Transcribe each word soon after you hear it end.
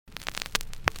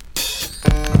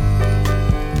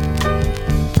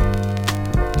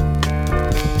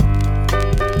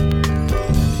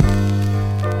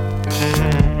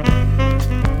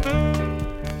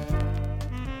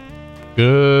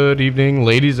Good evening,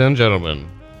 ladies and gentlemen.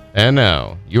 And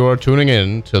now, you are tuning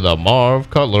in to the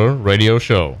Marv Cutler radio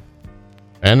show.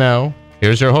 And now,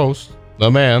 here's your host,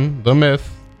 the man, the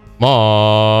myth,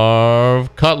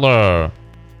 Marv Cutler.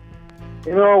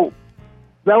 You know,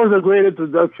 that was a great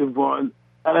introduction, Vaughn.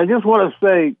 And I just want to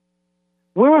say,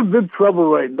 we're in big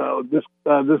trouble right now,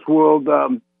 this world.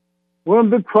 We're in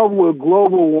big trouble with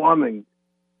global warming.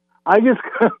 I just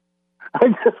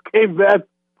came back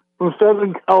from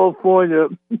Southern California,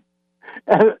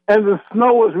 and the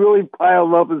snow was really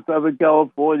piled up in Southern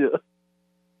California.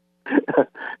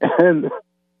 and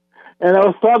I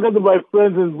was talking to my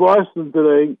friends in Boston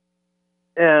today,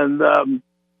 and I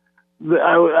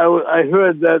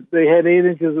heard that they had 8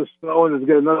 inches of snow, and it's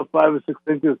got another 5 or 6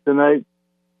 inches tonight.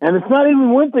 And it's not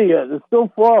even winter yet; it's still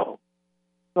fall.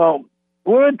 So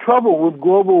we're in trouble with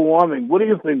global warming. What do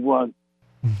you think, Juan?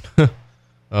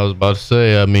 I was about to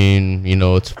say, I mean, you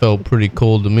know, it's felt pretty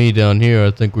cold to me down here.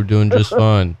 I think we're doing just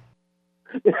fine.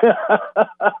 Yeah,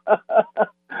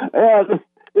 it's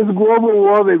global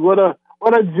warming. What a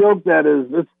joke that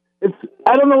is. It's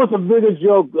I don't know what's a bigger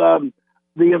joke,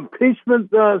 the impeachment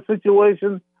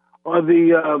situation or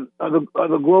the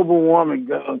global warming.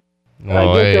 Well,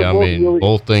 hey, I mean, really,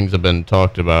 both things have been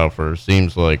talked about for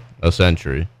seems like a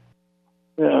century.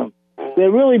 Yeah,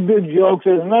 they're really big jokes.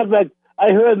 As a matter of fact,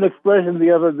 I heard an expression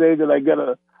the other day that I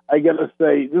gotta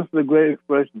say. This is a great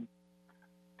expression.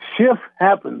 Shift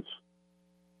happens.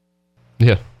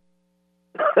 Yeah.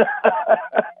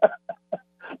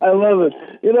 I love it.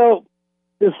 You know,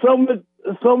 there's so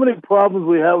many problems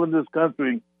we have in this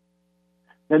country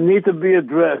that need to be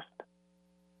addressed,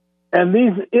 and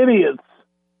these idiots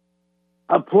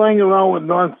are playing around with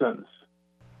nonsense.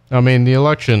 I mean, the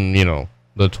election, you know,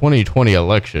 the 2020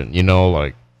 election, you know,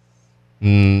 like,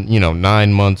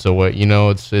 9 months away. You know,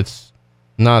 it's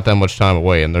not that much time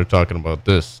away, and they're talking about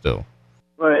this still.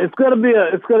 Right. It's gonna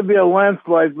be a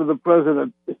landslide for the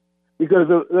president because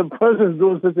the president's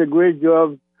doing such a great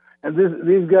job, and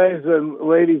these guys and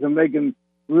ladies are making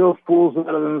real fools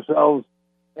out of themselves.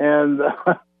 And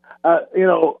you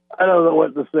know, I don't know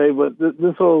what to say, but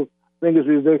this whole thing is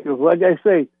ridiculous. Like I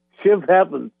say, shift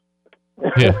happens.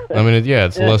 Yeah, I mean,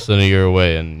 it's less than a year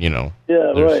away, and, you know,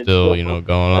 they're still, you know,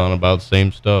 going on about the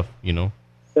same stuff, you know.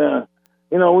 Yeah.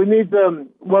 You know, we need to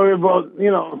worry about,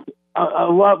 you know, a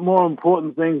lot more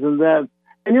important things than that.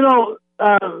 And, you know,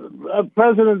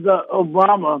 President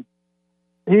Obama,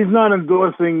 he's not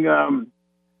endorsing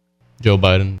Joe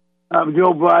Biden.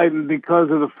 Joe Biden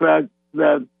because of the fact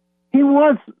that he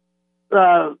wants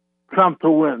Trump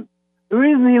to win. The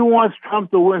reason he wants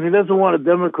Trump to win, he doesn't want a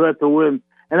Democrat to win.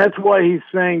 And that's why he's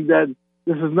saying that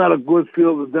this is not a good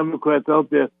field of Democrats out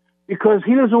there, because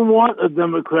he doesn't want a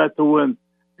Democrat to win.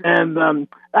 And,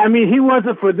 I mean, he wants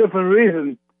it for a different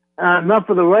reason, not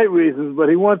for the right reasons, but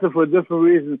he wants it for a different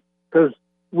reason, because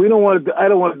I don't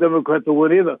want a Democrat to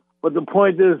win either. But the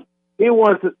point is, he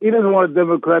doesn't want a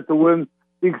Democrat to win,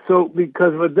 because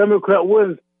if a Democrat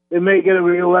wins, they may get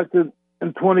reelected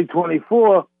in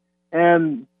 2024,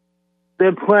 and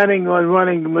they're planning on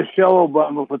running Michelle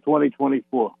Obama for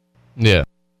 2024. Yeah.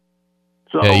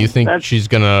 So yeah, you think she's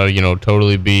gonna, you know,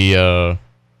 totally be, you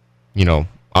know,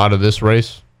 out of this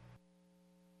race?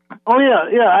 Oh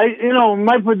yeah.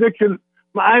 My prediction.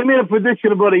 I made a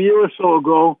prediction about a year or so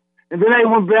ago, and then I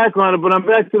went back on it. But I'm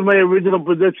back to my original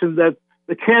prediction that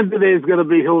the candidate is going to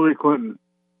be Hillary Clinton.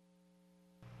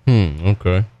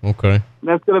 Okay.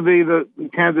 That's going to be the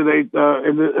candidate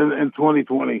in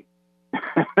 2020.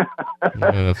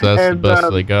 And if that's the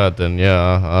best they got, then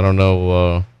yeah, I don't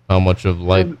know how much of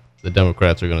light the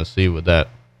Democrats are going to see with that.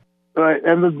 Right,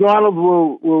 and the Donald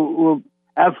will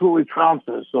absolutely trounce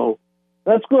her, so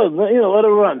that's good. You know, let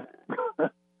her run.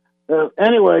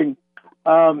 Anyway,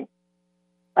 I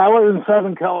was in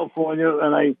Southern California,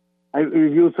 and I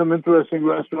reviewed some interesting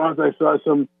restaurants. I saw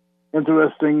some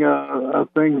interesting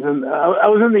things, and I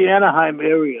was in the Anaheim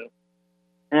area.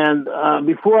 And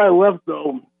before I left,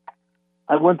 though,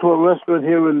 I went to a restaurant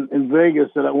here in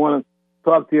Vegas that I want to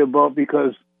talk to you about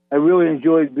because I really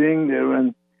enjoyed being there.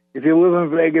 And if you live in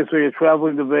Vegas or you're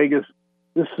traveling to Vegas,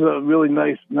 this is a really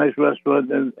nice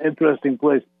restaurant and interesting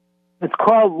place. It's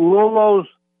called Lolo's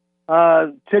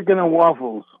Chicken and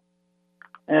Waffles,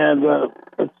 and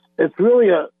it's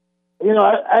really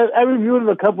I reviewed it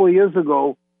a couple of years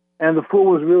ago, and the food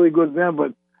was really good then.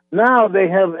 But now they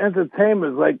have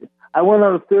entertainment. Like I went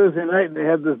on a Thursday night, and they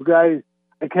had this guy.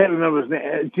 I can't remember his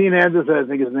name. Gene Anderson, I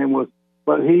think his name was.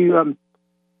 But he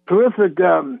terrific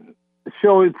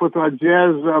show he put on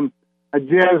a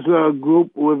jazz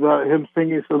group with him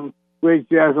singing some great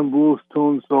jazz and blues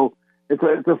tunes. So it's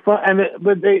a fun,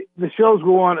 but the shows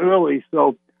go on early.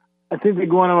 So I think they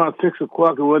go on around 6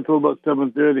 o'clock and went till about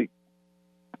 7:30.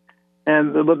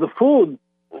 And but the food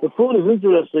is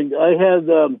interesting. I had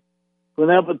for an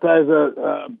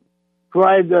appetizer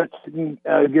fried chicken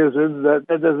gizzards.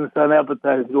 That doesn't sound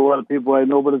appetizing to a lot of people I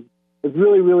know, but it's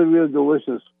really, really, really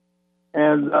delicious.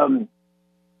 And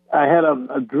I had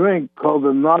a drink called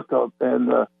a knockout,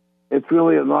 and it's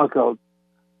really a knockout.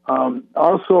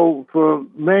 Also, for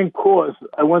main course,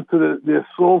 I went to their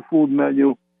soul food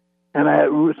menu, and I had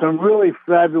some really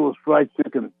fabulous fried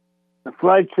chicken. The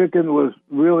fried chicken was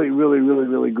really, really, really,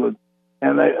 really good,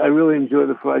 and I really enjoyed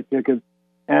the fried chicken.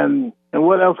 And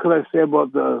what else could I say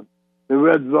about the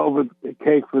red velvet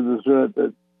cake for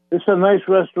dessert? It's a nice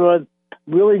restaurant,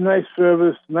 really nice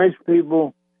service, nice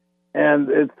people, and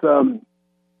it's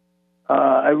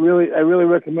I really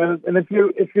recommend it. And if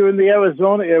you're in the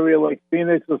Arizona area, like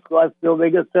Phoenix or Scottsdale,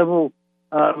 they got several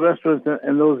restaurants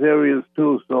in those areas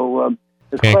too. So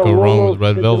it's can't go wrong with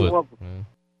red velvet.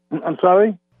 Yeah. I'm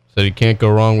sorry. Said you can't go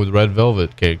wrong with red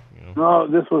velvet cake. You know? No,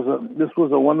 this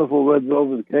was a wonderful red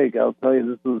velvet cake. I'll tell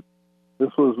you,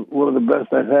 this was one of the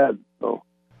best I've had. So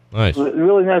nice. It was a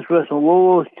really nice restaurant.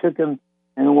 Lolo's Chicken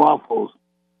and Waffles.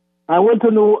 I went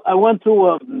to New Orleans.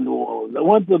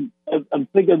 I'm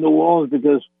thinking New Orleans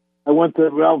because I went to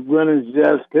Ralph Brennan's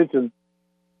Jazz Kitchen,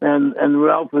 and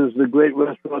Ralph is the great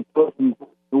restaurateur from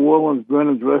New Orleans,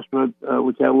 Brennan's Restaurant,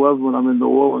 which I love when I'm in New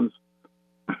Orleans.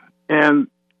 And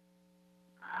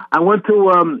I went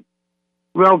to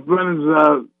Ralph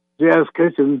Brennan's Jazz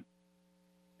Kitchen,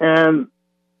 and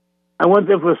I went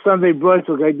there for a Sunday brunch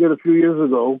like I did a few years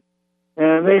ago.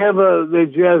 And they have their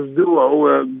jazz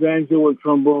duo, banjo with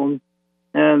trombone,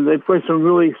 and they play some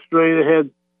really straight-ahead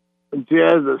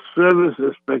jazz. The service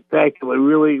is spectacular,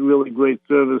 really, really great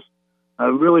service,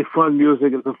 really fun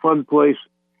music. It's a fun place.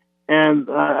 And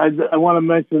I want to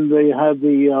mention they have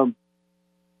the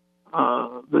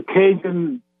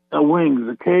Cajun wings,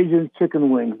 the Cajun chicken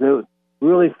wings. They're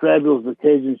really fabulous, the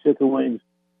Cajun chicken wings,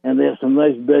 and they have some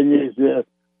nice beignets there.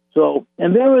 So,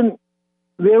 and they're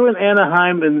in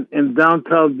Anaheim in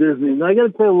downtown Disney. Now, I got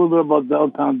to tell you a little bit about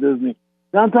downtown Disney.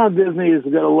 Downtown Disney has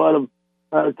got a lot of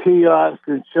kiosks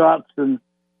and shops and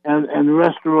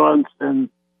restaurants, and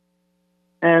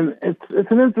it's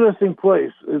an interesting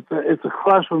place. It's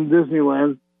across from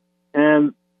Disneyland,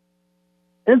 and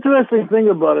interesting thing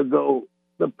about it though,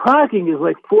 the parking is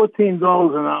like $14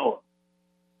 an hour.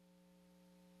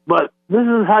 But this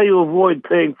is how you avoid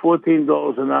paying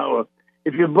 $14 an hour.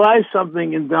 If you buy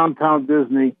something in downtown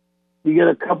Disney, you get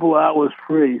a couple of hours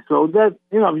free. So that,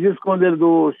 if you're just going there to do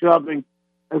a little shopping,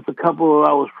 it's a couple of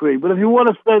hours free. But if you want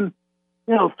to spend,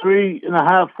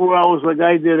 3.5, 4 hours like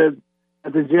I did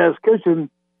at the Jazz Kitchen,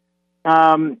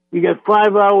 you get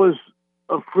 5 hours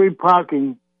of free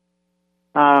parking.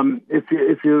 If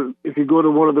you go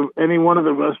to any one of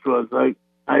the restaurants, I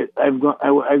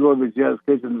go to the Jazz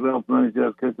Kitchen, Ralph Brennan's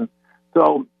Jazz Kitchen.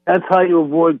 So that's how you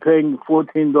avoid paying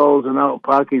 $14 an hour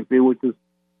parking fee, which is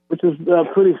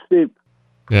pretty steep.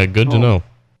 Yeah, good to know.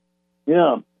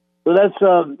 Yeah, so that's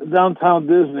downtown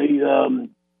Disney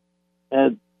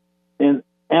in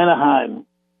Anaheim.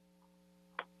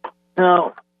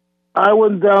 Now, I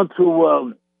went down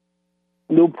to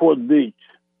Newport Beach.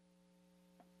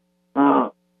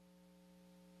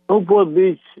 Newport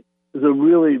Beach is a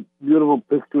really beautiful,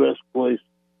 picturesque place.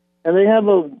 And they have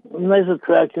nice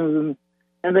attractions,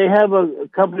 and they have a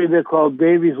company there called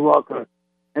Davy's Locker.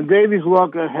 And Davy's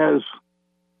Locker has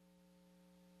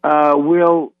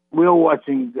whale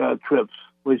watching trips,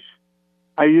 which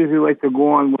I usually like to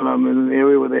go on when I'm in an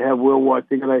area where they have whale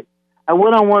watching. And I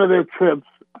went on one of their trips.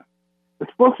 It's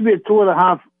supposed to be a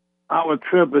 2.5-hour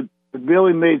trip, but it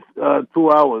barely made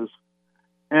 2 hours.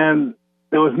 And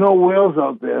there was no whales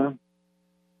out there,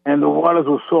 and the waters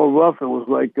were so rough. It was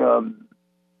like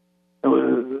it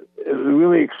was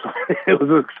really exciting. It was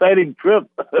an exciting trip.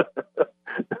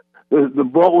 the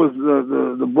boat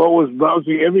was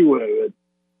bouncing everywhere,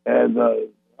 and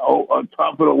on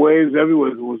top of the waves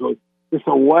everywhere. It was just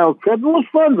a wild trip. It was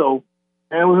fun though,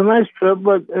 and it was a nice trip.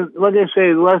 But like I say,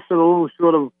 it lasted a little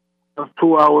short of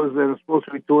 2 hours, and it's supposed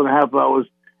to be 2.5 hours.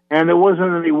 And there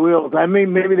wasn't any wheels. I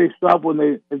mean, maybe they stopped when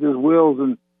if there's wheels,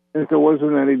 and if there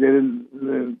wasn't any,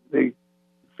 they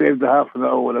saved a half an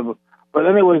hour or whatever. But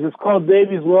anyways, it's called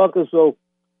Davy's Locker. So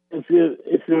if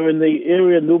you're in the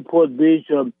area, Newport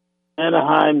Beach,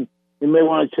 Anaheim, you may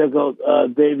want to check out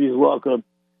Davy's Locker.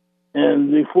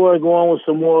 And before I go on with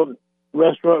some more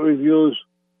restaurant reviews,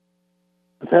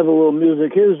 let's have a little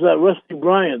music. Here's Rusty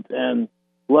Bryant and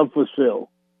Love for Sale.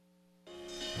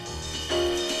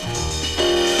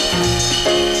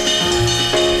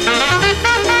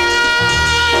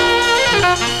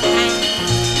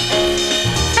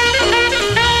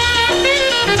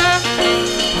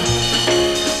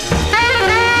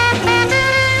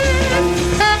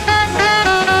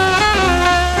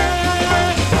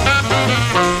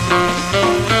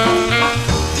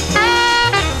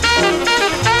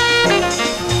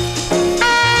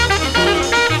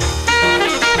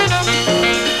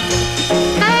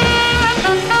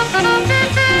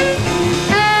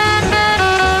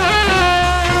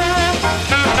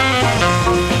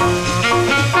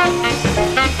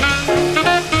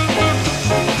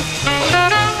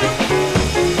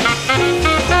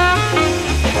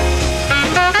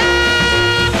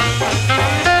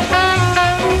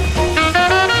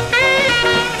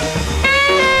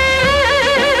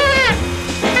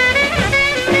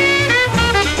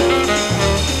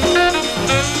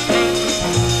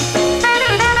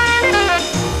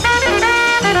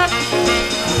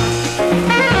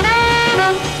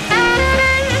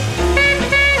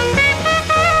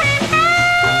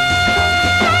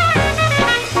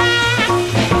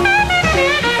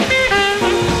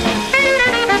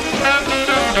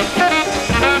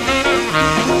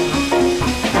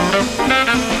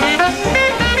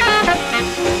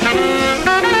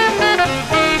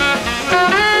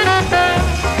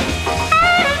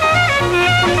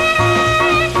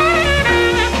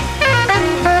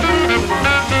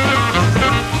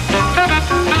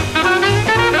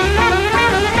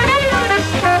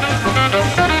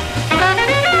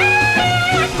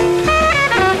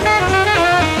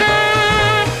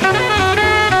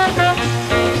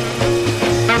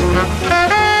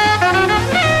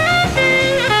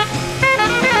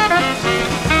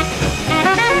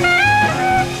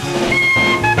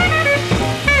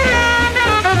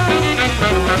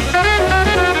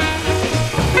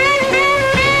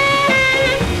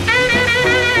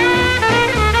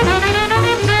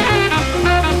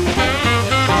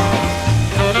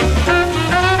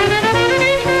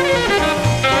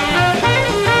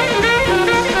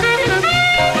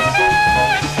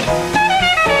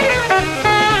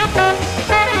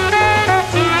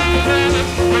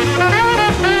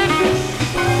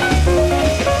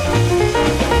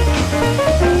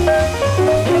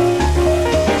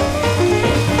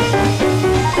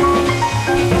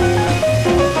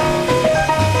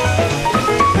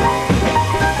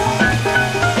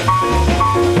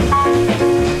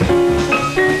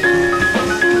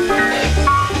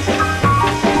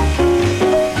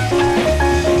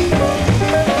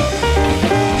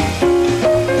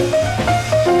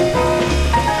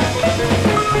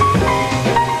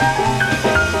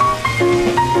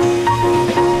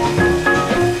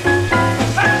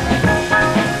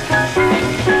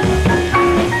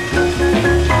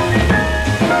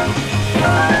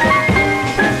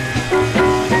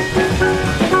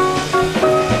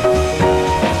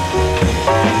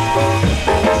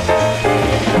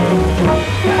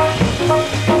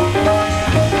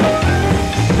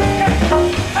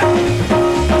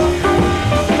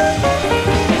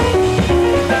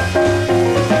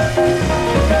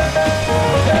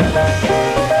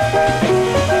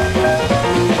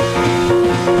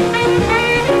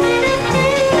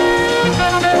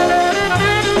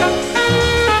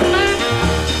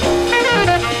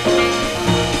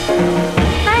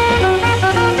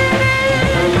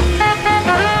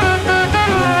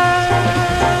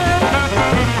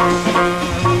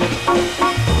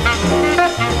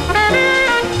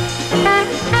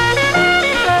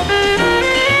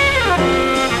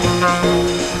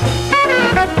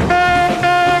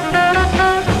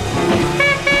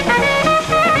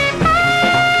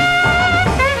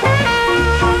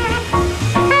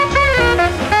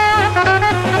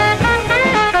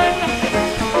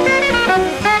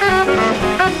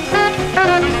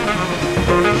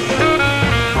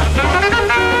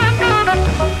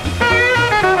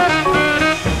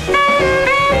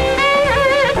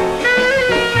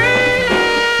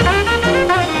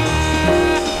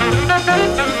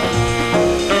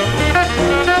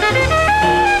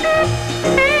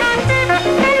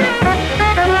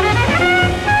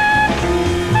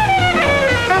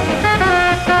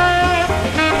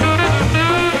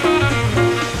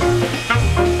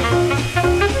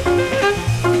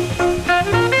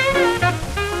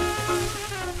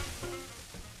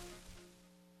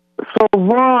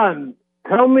 Ron,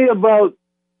 tell me about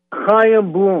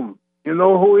Chaim Bloom. You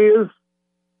know who he is?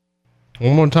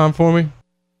 One more time for me.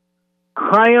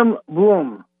 Chaim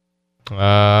Bloom.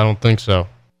 I don't think so.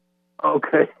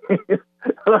 Okay.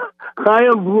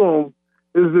 Chaim Bloom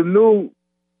is the new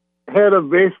head of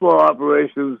baseball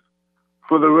operations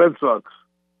for the Red Sox.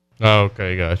 Oh,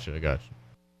 okay, gotcha.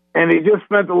 And he just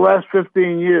spent the last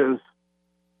 15 years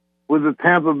with the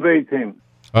Tampa Bay team.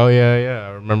 Oh, yeah. I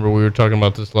remember we were talking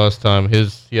about this last time. He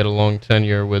had a long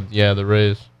tenure with, the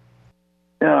Rays.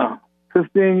 Yeah,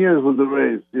 15 years with the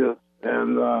Rays, yes.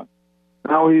 And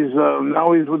now he's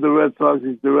with the Red Sox.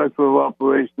 He's director of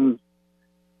operations.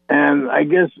 And I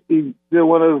guess he did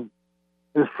one of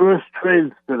his first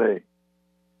trades today.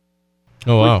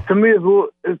 Oh, wow. Which to me is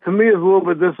a little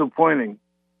bit disappointing.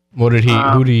 Who did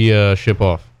he ship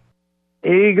off?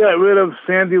 He got rid of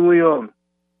Sandy Leon.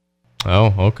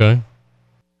 Oh, okay.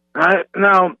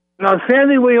 Now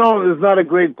Sandy Leon is not a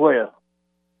great player,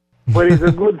 but he's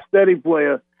a good, steady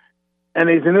player, and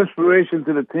he's an inspiration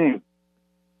to the team.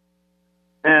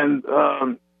 And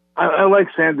I like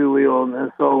Sandy Leon,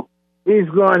 and so he's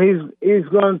gone. He's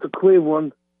gone to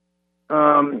Cleveland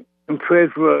and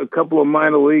trade for a couple of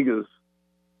minor leaguers.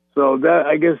 So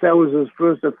I guess that was his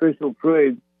first official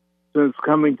trade since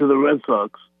coming to the Red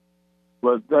Sox.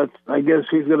 But I guess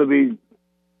he's going to be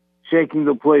shaking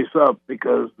the place up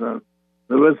because the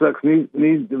Red Sox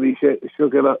need to be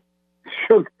shook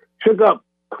up,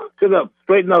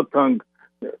 straighten out tongue.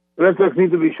 The Red Sox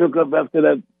need to be shook up after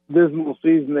that dismal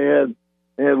season they had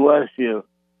last year,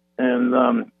 and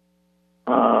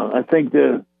I think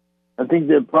they're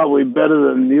probably better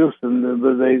than Houston,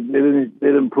 but they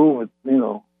didn't prove it.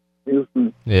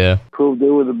 Houston proved they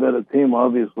were the better team,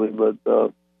 obviously, but.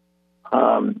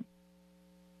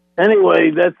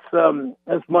 Anyway,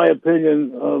 that's my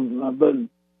opinion of. But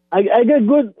I got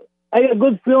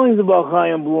good feelings about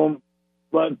Chaim Bloom,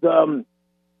 but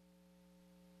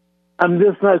I'm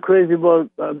just not crazy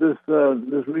about this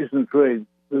recent trade,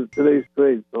 today's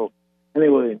trade. So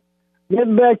anyway,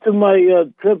 getting back to my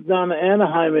trip down to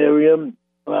Anaheim area,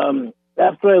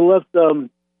 after I left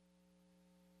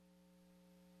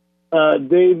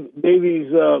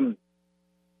Davy's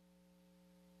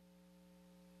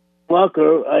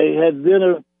locker, I had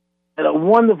dinner at a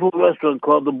wonderful restaurant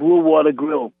called the Blue Water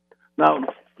Grill. Now,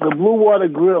 the Blue Water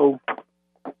Grill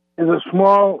is a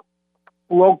small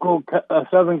local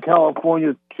Southern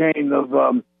California chain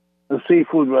of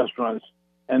seafood restaurants,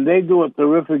 and they do a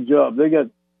terrific job.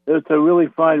 It's a really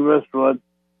fine restaurant,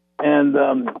 and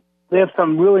they have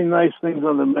some really nice things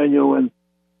on the menu. And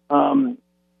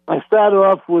I started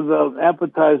off with an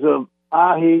appetizer of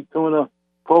ahi tuna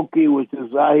poke, which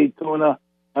is ahi tuna,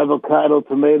 avocado,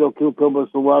 tomato, cucumber,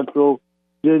 cilantro,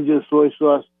 ginger, soy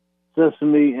sauce,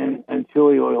 sesame, and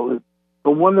chili oil. It's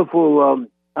a wonderful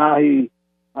ahi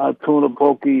tuna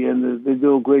poke, and they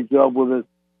do a great job with it.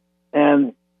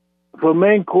 And for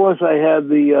main course, I had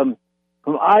the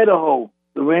from Idaho,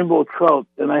 the rainbow trout,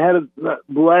 and I had it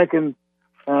blackened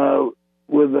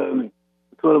with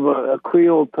sort of a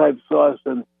Creole type sauce,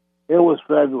 and it was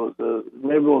fabulous. The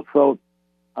rainbow trout,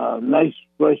 nice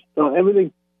fresh,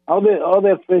 everything. All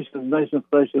their fish is nice and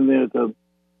fresh in there. It's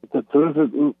a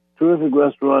terrific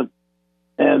restaurant,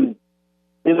 and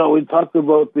we talked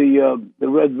about the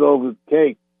red velvet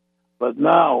cake, but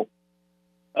now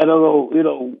I don't know,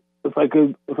 if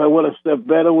I want to step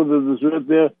better with the dessert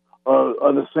there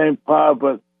or the same par,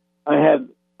 but I had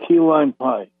key lime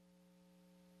pie,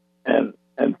 and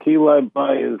key lime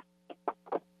pie is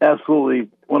absolutely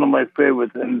one of my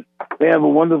favorites, and they have a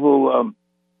wonderful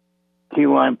key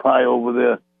lime pie over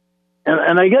there.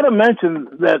 And I got to mention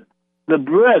that the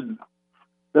bread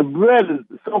is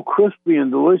so crispy and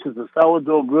delicious, the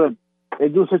sourdough bread. They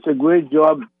do such a great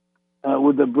job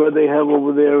with the bread they have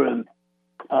over there, and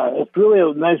it's really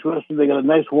a nice restaurant. They got a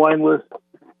nice wine list.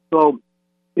 So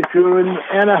if you're in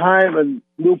Anaheim and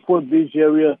Newport Beach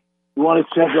area, you want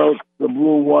to check out the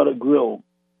Blue Water Grill.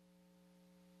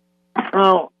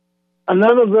 Now,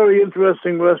 another very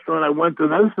interesting restaurant I went to.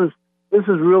 Now, this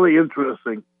is really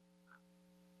interesting.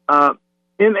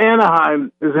 In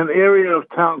Anaheim is an area of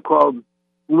town called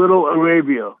Little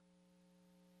Arabia.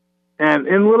 And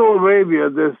in Little Arabia,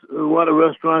 there's a lot of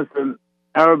restaurants and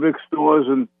Arabic stores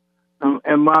and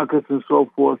markets and so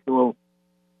forth. Well,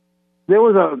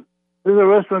 there's a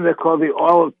restaurant there called the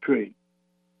Olive Tree.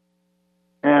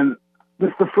 And this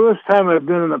is the first time I've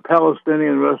been in a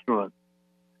Palestinian restaurant.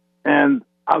 And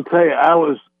I'll tell you, I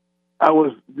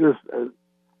was just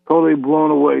totally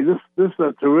blown away. This is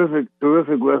a terrific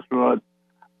restaurant,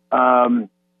 and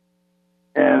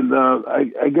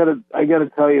I gotta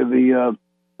tell you,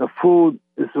 the food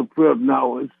is superb.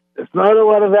 Now it's not a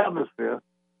lot of atmosphere,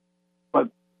 but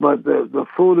the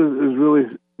food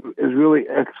is really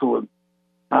excellent.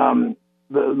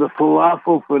 The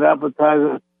falafel for an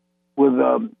appetizer with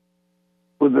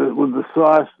the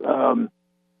sauce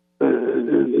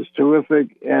is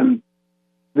terrific, and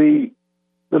the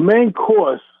main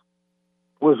course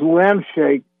was lamb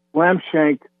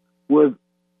shank with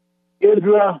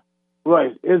Idra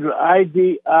rice. Idra,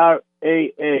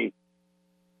 Idraa,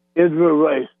 Idra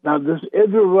rice. Now this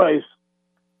Idra rice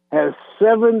has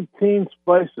 17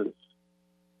 spices.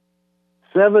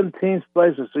 17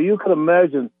 spices. So you can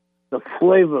imagine the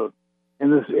flavor in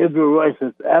this Idra rice.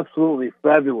 It's absolutely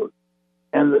fabulous.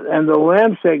 And the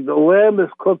lamb shank, the lamb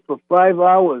is cooked for 5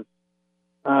 hours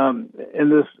in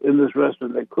this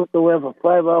restaurant. They cooked the lamb for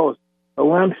 5 hours. The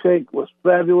lamb shank was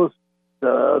fabulous.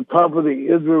 The top of the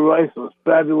Idra rice was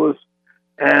fabulous.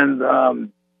 And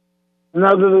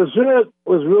now the dessert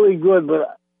was really good,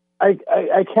 but I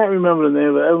can't remember the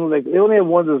name of it. They only have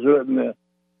one dessert in there,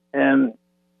 and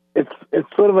it's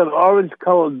sort of an orange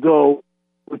colored dough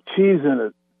with cheese in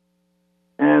it,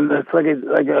 and it's like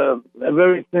a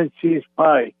very thin cheese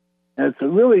pie, and it's a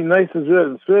really nice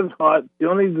dessert. It's served hot. The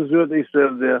only dessert they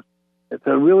serve there. It's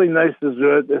a really nice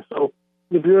dessert. So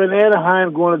if you're in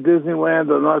Anaheim going to Disneyland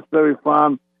or Knott's Berry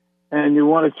Farm, and you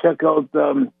want to check out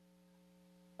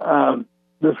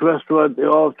this restaurant, the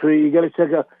Olive Tree, you got to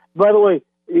check out. By the way,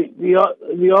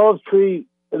 the Olive Tree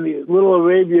in the Little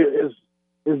Arabia is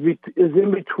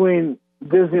in between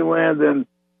Disneyland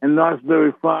and Knott's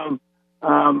Berry Farm,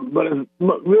 but it's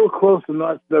real close to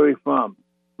Knott's Berry Farm,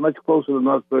 much closer to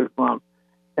Knott's Berry Farm.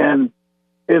 And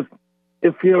if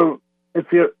you're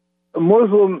a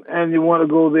Muslim and you want to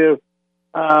go there,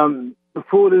 the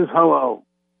food is halal,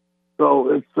 so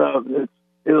it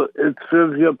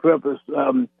serves your purpose,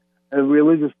 a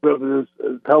religious purpose.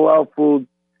 It's halal food,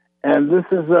 and this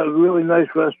is a really nice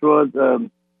restaurant.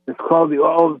 It's called the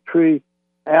Olive Tree.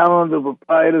 Alan, the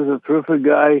proprietor, is a terrific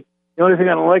guy. The only thing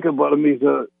I don't like about him,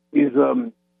 he's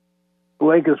a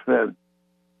Lakers fan,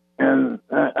 and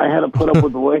I had to put up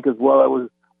with the Lakers while I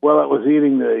was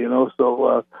eating there,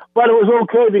 So, but it was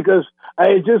okay because I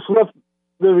had just left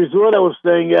the resort I was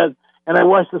staying at, and I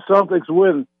watched the Celtics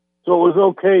win, so it was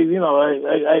okay.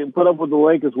 I put up with the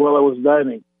Lakers while I was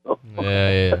dining. So.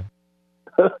 Yeah.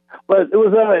 But it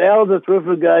was all right. Alan's a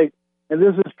terrific guy, and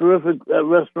this is a terrific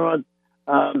restaurant.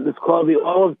 It's called the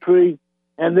Olive Tree,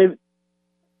 and the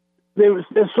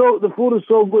food is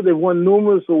so good. They've won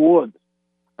numerous awards.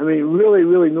 I mean, really,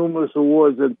 really numerous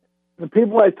awards. And the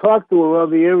people I talk to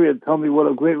around the area tell me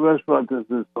what a great restaurant this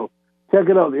is. So check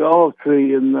it out, the Olive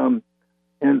Tree in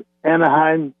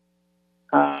Anaheim.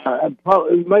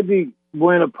 It might be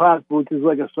Buena Park, which is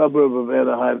like a suburb of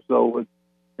Anaheim. So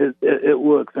it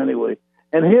works anyway.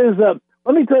 And here's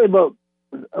let me tell you about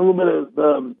a little bit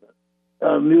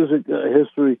of music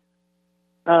history.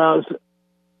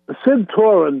 Sid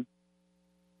Torrin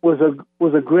was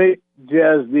a great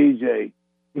jazz DJ.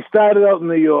 He started out in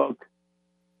New York.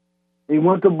 He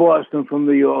went to Boston from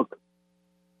New York,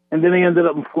 and then he ended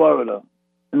up in Florida,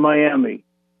 in Miami.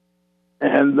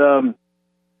 And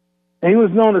he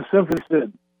was known as Symphony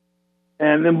Sid.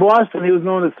 And in Boston, he was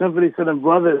known as Symphony Sid and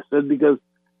Brothers Sid because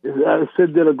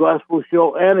Sid did a gospel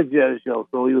show and a jazz show.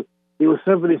 So he was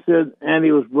Symphony Sid and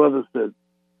he was Brother Sid.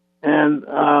 And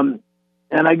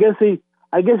I guess he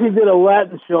did a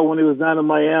Latin show when he was down in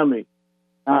Miami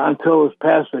until his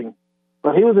passing.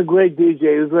 But he was a great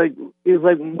DJ. He was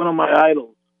like one of my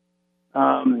idols.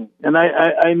 And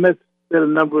I met Sid a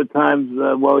number of times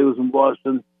while he was in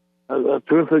Boston. A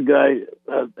terrific guy,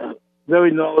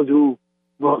 very knowledgeable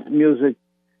about music.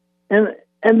 And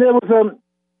there was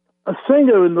a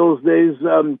singer in those days.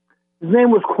 His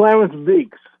name was Clarence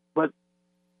Beeks, but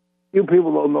you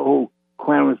people don't know who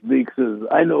Clarence Beeks is.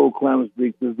 I know who Clarence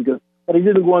Beeks is but he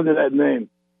didn't go under that name.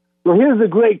 So here's the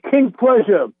great King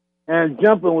Pleasure and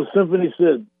Jumpin' with Symphony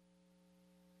Sid.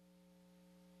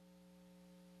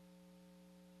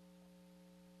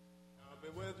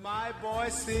 My boy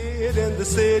Sid in the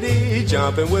city,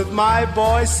 jumping with my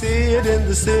boy Sid in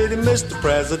the city, Mr.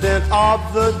 President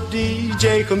of the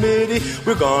DJ committee.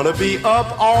 We're gonna be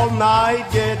up all night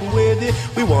getting witty.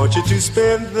 We want you to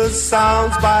spin the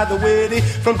sounds by the witty,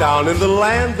 from down in the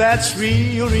land that's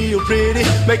real, real pretty.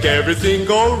 Make everything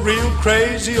go real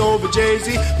crazy over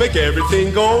Jay-Z. Make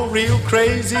everything go real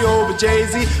crazy over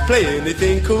Jay-Z. Play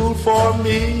anything cool for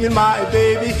me and my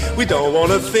baby. We don't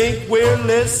wanna think we're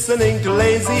listening to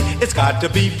lazy. It's got to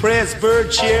be Pressburg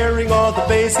cheering or the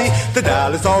Basie. The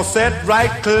dial is all set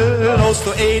right close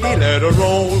to 80. Let her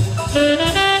roll.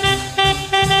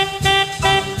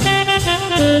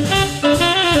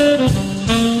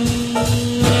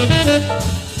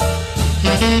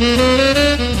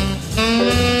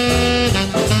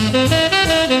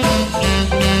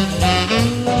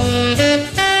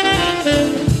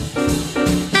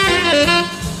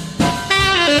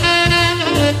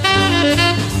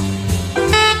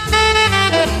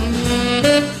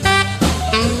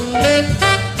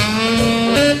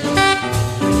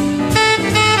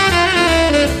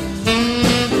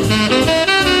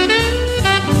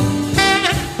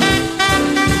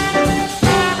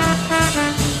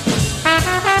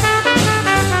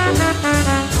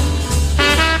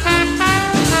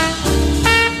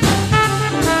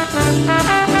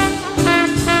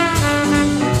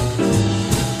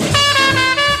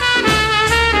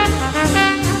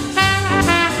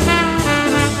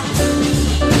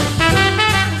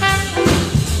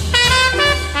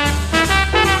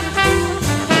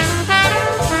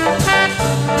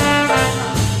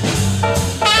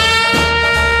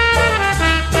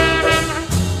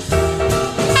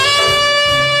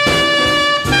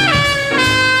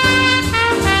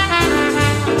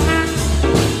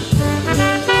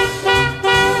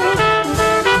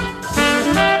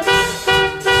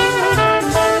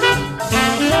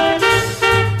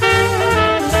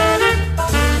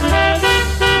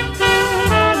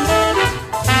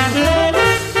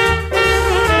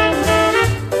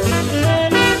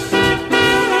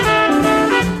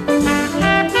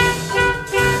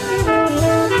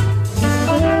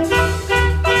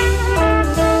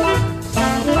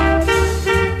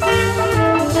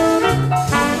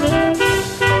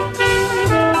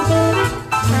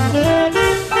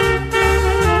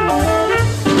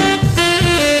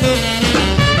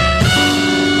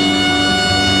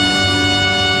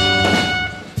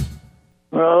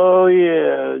 Oh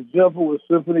yeah, Jumper with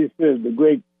Symphony Sid, the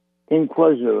great King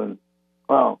Pleasure, and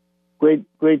wow, great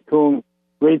tune,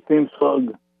 great theme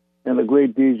song, and a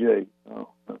great DJ. Oh.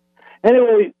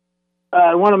 Anyway,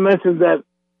 I want to mention that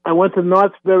I went to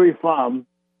Knott's Berry Farm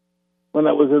when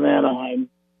I was in Anaheim.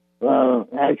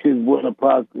 Actually, it's Buena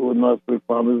Park with Knott's Berry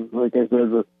Farm. It's, like I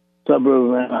said, a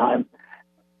suburb of Anaheim.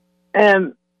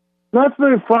 And Knott's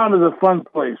Berry Farm is a fun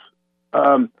place.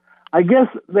 I guess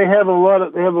they have a lot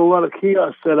of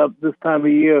kiosks set up this time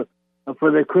of year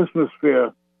for their Christmas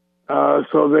fair.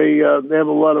 So they have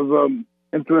a lot of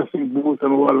interesting booths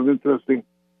and a lot of interesting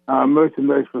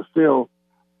merchandise for sale.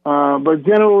 But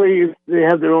generally, they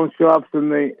have their own shops and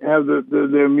they have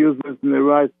their amusements and their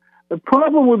rides. The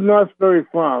problem with Knott's Berry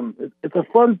Farm, it's a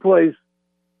fun place,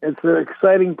 it's an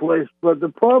exciting place, but the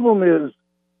problem is,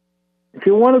 if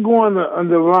you want to go on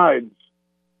the rides,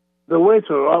 the waits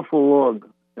are awful long.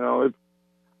 You know,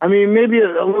 maybe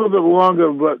a little bit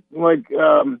longer, but like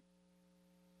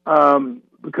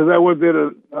because I went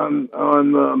there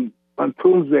on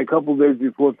Tuesday, a couple of days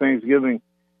before Thanksgiving,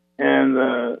 and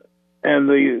some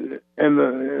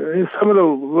of the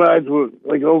rides were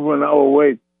like over an hour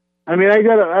wait. I mean, I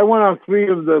went on 3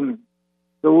 of the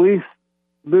least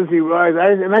busy rides,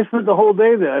 and I spent the whole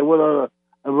day there. I went on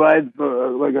a ride for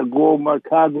like a gold mine,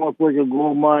 car going for like a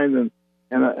gold mine,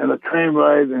 and a train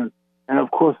ride, and of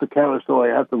course the carousel. I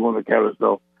have to go on the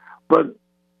carousel, and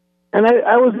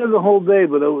I was there the whole day.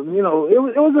 But it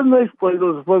was a nice place. It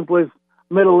was a fun place.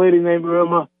 Met a lady named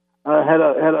Irma. Had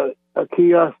a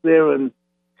kiosk there, and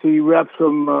she wrapped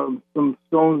some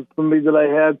stones for me that I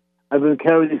had. I've been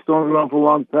carrying these stones around for a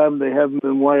long time. They haven't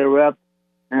been wire wrapped,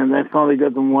 and I finally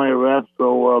got them wire wrapped.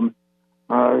 So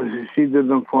she did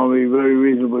them for me, very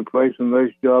reasonably priced, and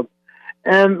nice job.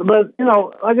 But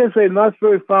like I say, Knott's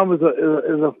Berry Farm is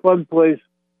a fun place.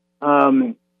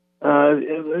 But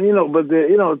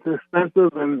it's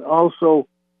expensive, and also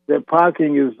their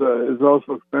parking is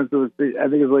also expensive. I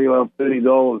think it's like around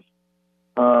 $30,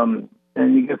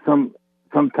 and you get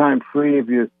sometime free if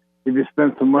you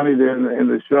spend some money there in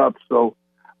the shop. So,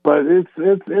 but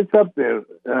it's up there.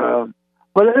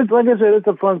 But it's, like I said, it's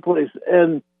a fun place.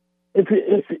 And if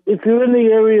you're in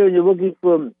the area and you're looking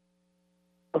for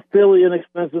a fairly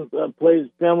inexpensive place,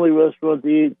 family restaurant to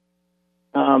eat,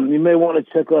 you may want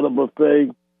to check out a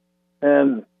buffet.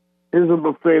 And here's a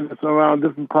buffet that's around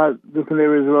different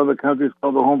areas around the country. It's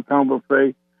called the Hometown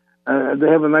Buffet. They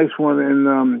have a nice one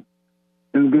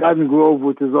in Garden Grove,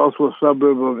 which is also a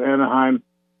suburb of Anaheim.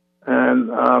 And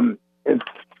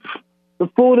the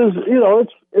food is,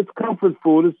 it's comfort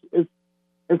food. It's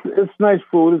nice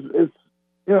food. It's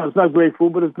not great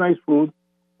food, but it's nice food.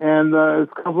 And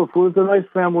it's comfort food. It's a nice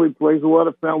family place. A lot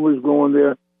of families go in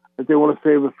there if they want to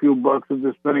save a few bucks, if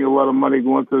they're spending a lot of money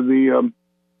going to the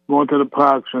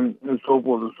parks and so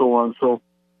forth and so on. So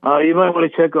you might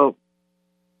want to check out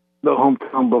the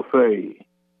Hometown Buffet.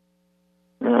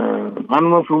 I don't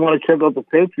know if you want to check out the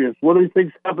Patriots. What do you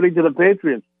think's happening to the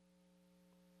Patriots?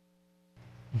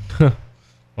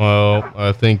 Well,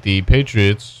 I think the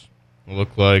Patriots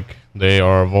look like they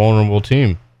are a vulnerable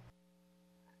team.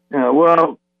 Yeah,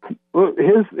 well,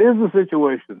 here's the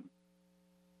situation.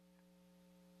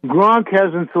 Gronk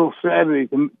has until Saturday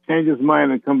to change his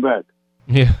mind and come back.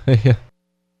 Yeah, yeah.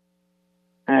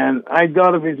 And I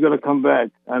doubt if he's going to come back.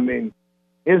 I mean,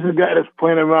 here's a guy that's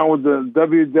playing around with the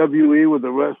WWE, with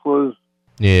the wrestlers.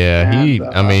 Yeah, And,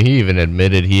 I mean, he even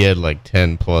admitted he had like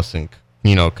 10 plus,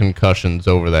 concussions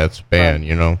over that span,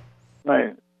 right.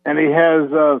 Right. And he has,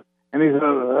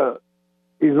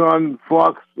 he's on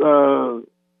Fox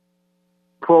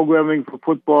programming for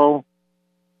football.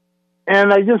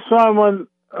 And I just saw him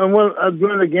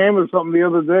during the game or something the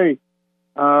other day.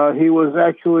 He was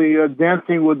actually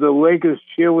dancing with the Lakers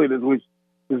cheerleaders, which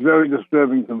is very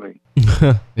disturbing to me.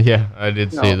 Yeah, I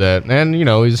did see that. And,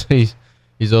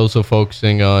 he's also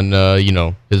focusing on,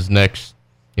 his next,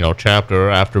 chapter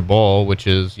after ball, which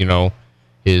is,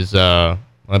 his, I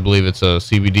believe it's a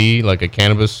CBD, like a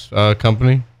cannabis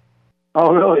company.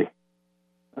 Oh, really?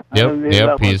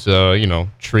 Yep. He's,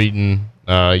 treating,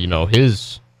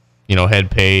 his,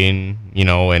 head pain,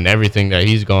 and everything that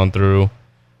he's gone through.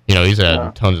 He's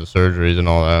had tons of surgeries and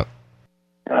all that.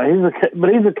 He's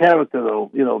a character, though.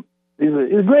 He's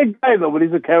a great guy, though, but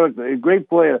he's a character, a great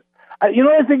player.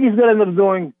 What I think he's going to end up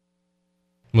doing?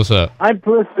 What's that? I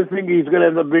personally think he's going to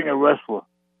end up being a wrestler.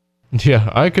 Yeah,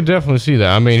 I could definitely see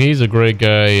that. I mean, he's a great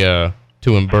guy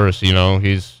to embrace,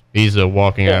 He's a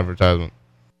walking advertisement.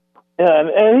 Yeah,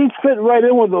 and he's fit right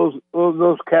in with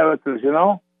those characters,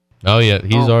 Oh, yeah,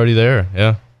 he's already there,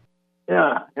 yeah.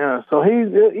 Yeah. So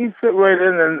he's fit right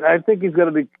in, and I think he's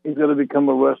gonna become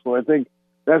a wrestler. I think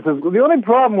the only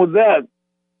problem with that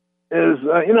is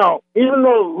even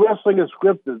though wrestling is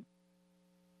scripted,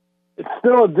 it's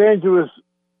still a dangerous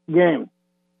game.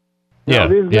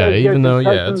 Even though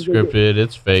it's scripted,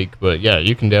 it's fake, but yeah,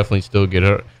 you can definitely still get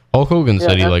hurt. Hulk Hogan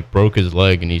said he broke his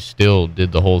leg and he still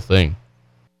did the whole thing.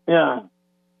 Yeah.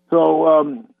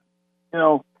 So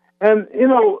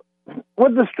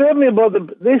what disturbed me about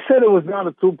they said it was down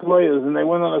to 2 players, and they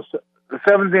went on the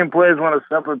 17 players went on a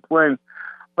separate plane.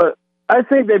 But I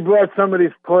think they brought some of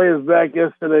these players back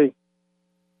yesterday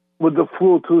with the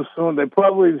flu too soon. They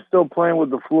probably still playing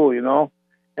with the flu,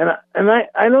 And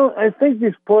I think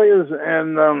these players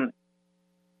and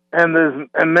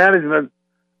management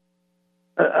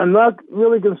are not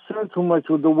really concerned too much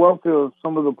with the welfare of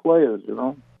some of the players,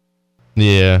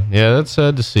 Yeah, that's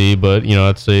sad to see, but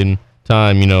at the same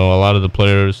time, a lot of the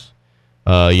players,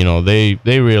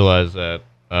 they realize that,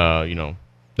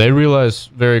 they realize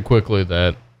very quickly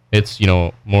that it's,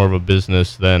 more of a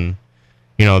business than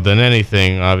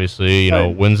anything. Obviously,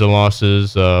 wins and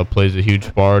losses plays a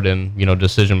huge part in,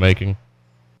 decision making.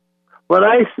 But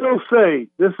I still say,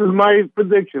 this is my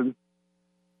prediction,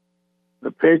 the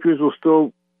Patriots will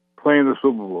still play in the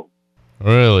Super Bowl.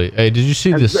 Really? Hey, did you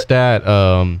see the stat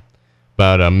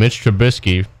about Mitch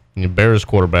Trubisky, Bears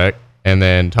quarterback, and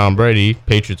then Tom Brady,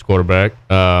 Patriots quarterback?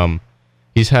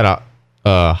 He's had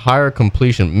a higher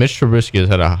completion. Mitch Trubisky has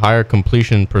had a higher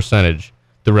completion percentage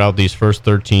throughout these first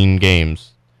 13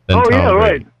 games than Tom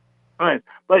Brady. Right.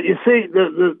 But you see,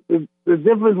 the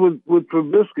difference with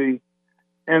Trubisky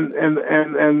and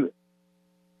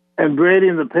Brady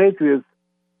and the Patriots,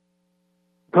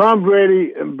 Tom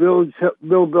Brady and Bill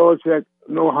Belichick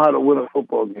know how to win a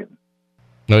football game.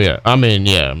 Oh yeah, I mean,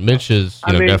 Mitch is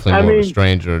definitely more of a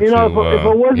stranger to the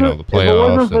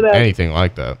playoffs and anything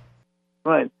like that.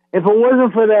 Right. If it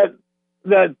wasn't for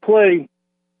that play,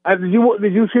 did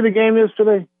you see the game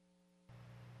yesterday?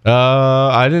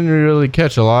 I didn't really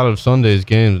catch a lot of Sunday's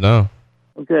games. No.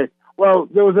 Okay. Well,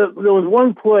 there was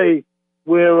one play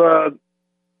where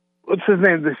what's his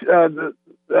name?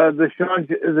 Deshaun,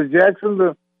 is it Jackson?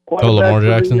 The quarterback. Lamar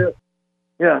Jackson.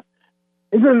 Yeah.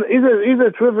 He's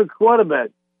a terrific quarterback,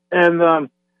 and there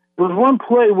was one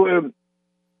play where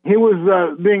he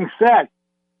was being sacked,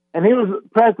 and he was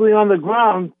practically on the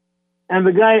ground, and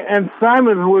the guy and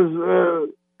Simon, who was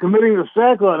committing the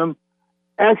sack on him,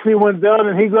 actually went down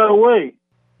and he got away.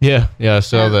 Yeah, I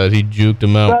saw that. He juked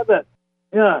him out.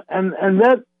 Yeah, and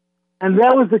that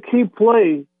was the key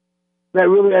play that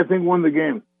really I think won the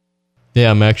game.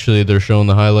 Yeah, they're showing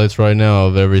the highlights right now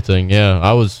of everything. Yeah,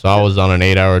 I was on an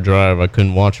 8-hour drive. I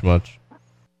couldn't watch much.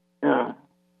 Yeah,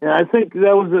 I think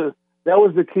that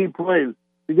was the key play,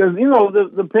 because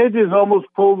the Patriots almost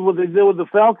pulled what they did with the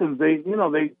Falcons. They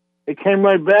came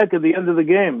right back at the end of the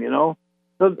game.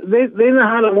 So they know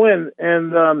how to win,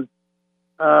 and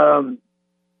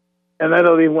I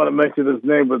don't even want to mention his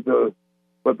name, but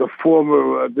the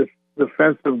former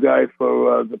defensive guy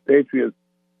for the Patriots.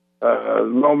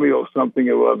 Romeo something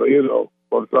or other,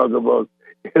 what I'm talking about.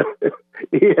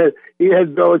 he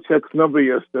had Belichick's number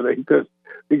yesterday because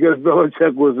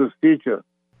Belichick was his teacher.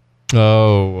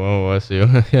 Oh, I see.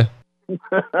 Yeah.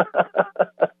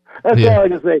 That's all I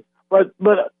can say. But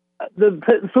the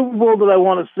Super Bowl that I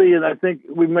want to see, and I think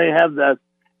we may have that,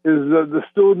 is the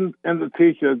student and the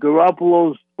teacher,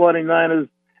 Garoppolo's 49ers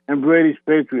and Brady's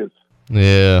Patriots.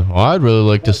 Yeah, well, I'd really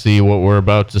like to see what we're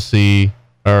about to see,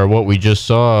 or what we just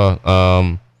saw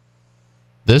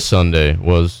this Sunday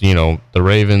was, the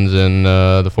Ravens and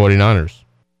the 49ers.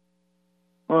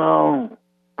 Well,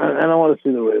 I don't want to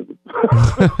see the Ravens.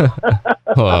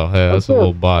 Well, hey, that's a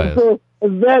little biased.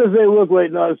 As bad as they look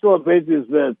right now, I saw a Patriots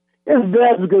fan. It's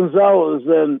bad as Gonzalez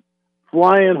and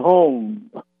flying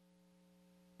home.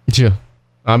 Yeah.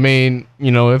 I mean,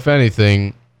 if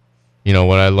anything,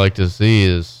 what I'd like to see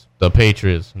is the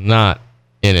Patriots not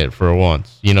in it for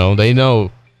once. They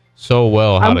know so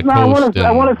well how to coast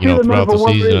throughout the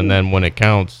season, and then when it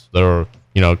counts, they're,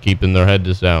 keeping their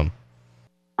heads down.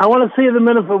 I want to see them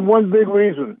in it for one big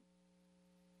reason.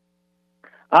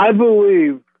 I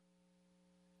believe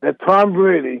that Tom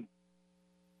Brady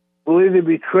will either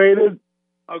be traded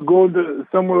or go to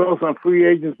somewhere else on free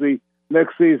agency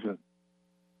next season.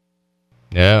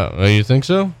 Yeah, you think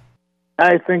so?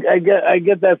 I think I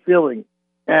get that feeling,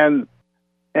 and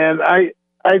I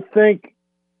think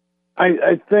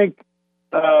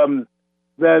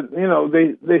that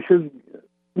they should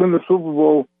win the Super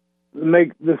Bowl,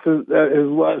 make this his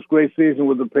last great season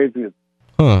with the Patriots.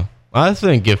 Huh. I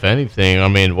think if anything, a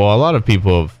lot of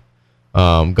people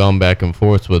have gone back and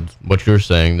forth with what you're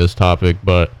saying, this topic,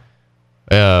 but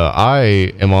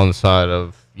I am on the side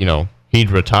of,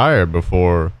 he'd retire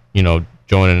before,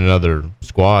 joining another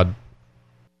squad.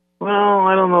 Well,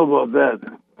 I don't know about that.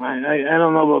 I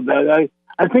don't know about that.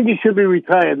 I think he should be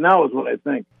retired now is what I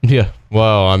think. Yeah.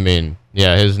 Well,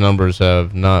 his numbers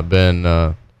have not been,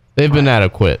 they've been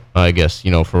adequate, I guess,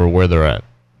 for where they're at,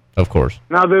 of course.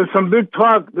 Now, there's some big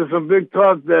talk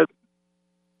that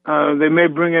they may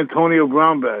bring Antonio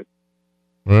Brown back.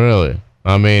 Really?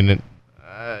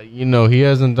 He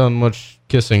hasn't done much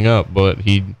kissing up, but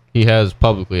he has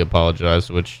publicly apologized,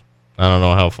 which I don't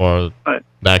know how far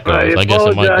that goes. I guess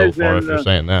it might go far if you're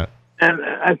saying that. And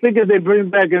I think if they bring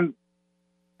back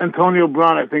Antonio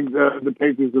Brown, I think the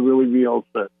Patriots will really be all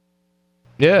set.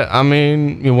 Yeah,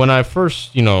 when I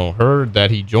first, heard that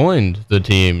he joined the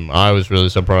team, I was really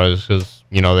surprised because,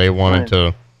 they wanted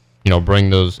to,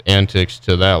 bring those antics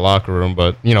to that locker room.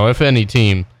 But, if any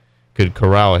team could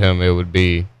corral him, it would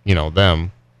be,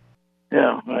 them.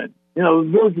 Yeah, right.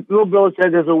 Bill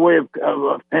Belichick has a way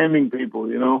of taming people,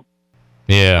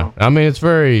 Yeah, it's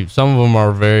some of them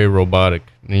are very robotic,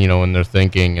 in their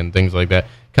thinking and things like that.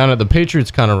 The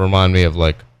Patriots kind of remind me of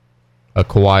like a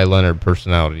Kawhi Leonard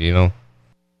personality,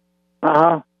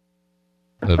 Uh-huh.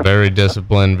 They're very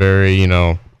disciplined, very,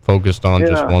 focused on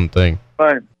just one thing.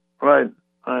 Right.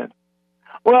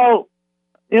 Well,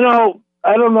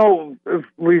 I don't know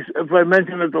if I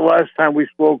mentioned it the last time we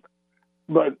spoke,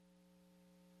 but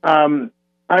I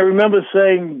remember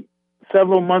saying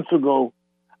several months ago,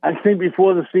 I think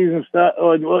before the season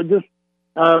started, or just,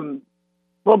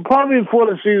 probably before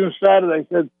the season started, I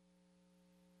said,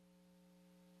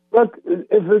 look,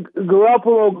 if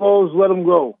Garoppolo goes, let him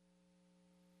go.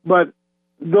 But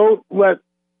don't let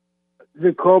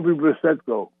Jacoby Brissett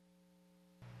go.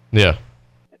 Yeah.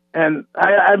 And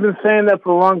I've been saying that for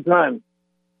a long time.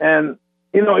 And,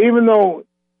 even though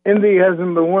Indy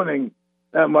hasn't been winning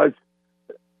that much,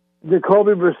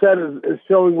 Jacoby Brissett is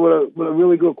showing what a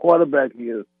really good quarterback he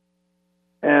is.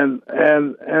 And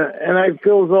I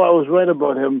feel as though I was right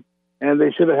about him, and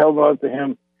they should have held on to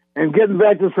him. And getting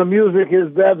back to some music,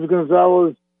 here's Babs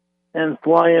Gonzalez and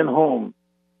Flying Home.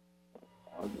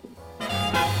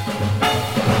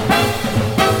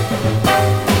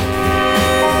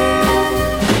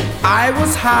 I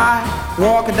was high,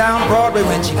 walking down Broadway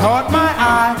when she caught my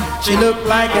eye. She looked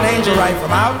like an angel right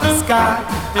from out the sky.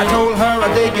 I told her I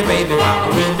dig you, baby, why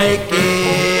don't we make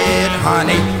it,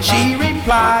 honey? She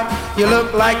replied, you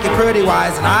look like you're pretty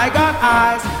wise, and I got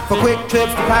eyes for quick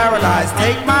trips to paradise.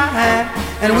 Take my hand,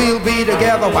 and we'll be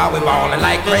together while we're ballin'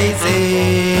 like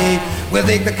crazy. We'll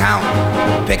dig the count,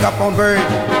 pick up on Bird,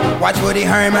 watch Woody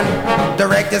Herman,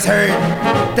 direct his herd,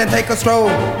 then take a stroll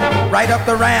right up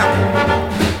the ramp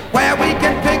where we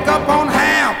can pick up on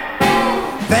Ham.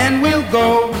 Then we'll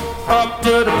go up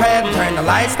to the pad and turn the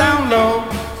lights down low.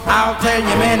 I'll tell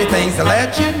you many things to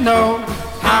let you know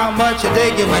how much I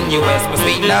dig you when you whisper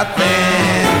sweet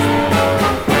nothing.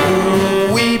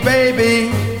 Ooh-wee,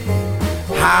 baby,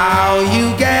 how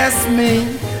you gas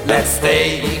me. Let's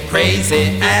stay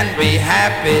crazy and be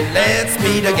happy. Let's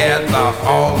be together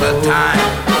all the time.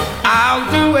 I'll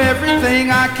do do everything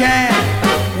I can.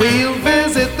 We'll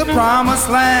visit the promised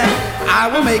land. I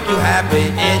will make you happy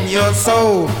in your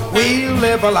soul. We'll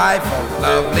live a life of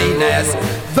loveliness.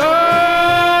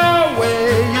 The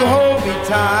way you hold me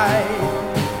tight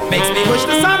makes me wish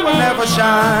the sun would never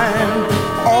shine.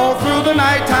 All through the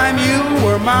nighttime you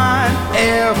were mine,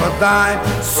 ever thine.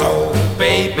 So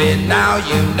baby, now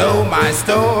you know my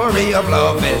story of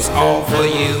love is all for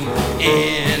you.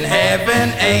 In heaven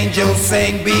angels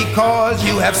sing because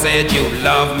you have said you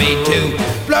love me too.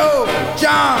 Blow,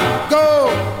 John, go,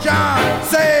 John,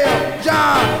 sail,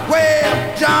 John,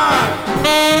 whale, John.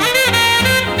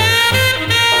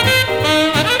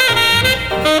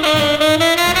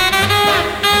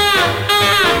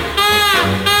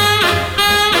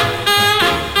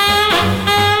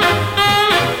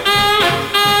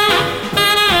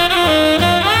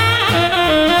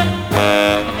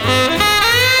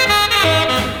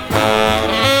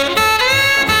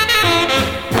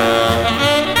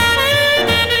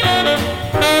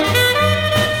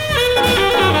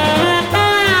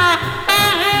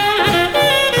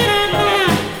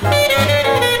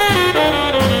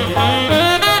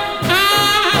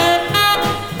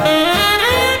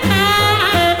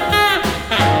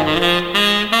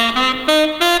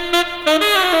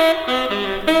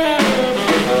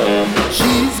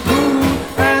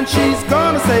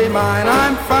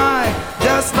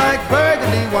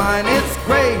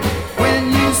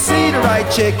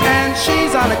 Chick and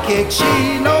she's on a kick,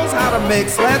 she knows how to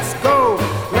mix. Let's go,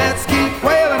 let's keep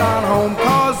wailing on home,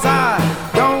 cause I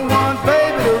don't want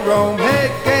baby to roam. Hey,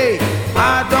 gay,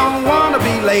 I don't wanna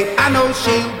be late, I know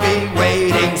she'll be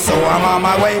waiting, so I'm on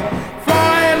my way,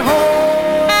 flying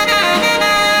home.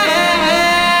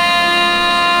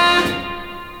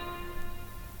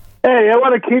 Hey, I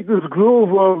want to keep this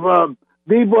groove of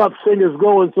bebop singers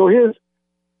going, so here's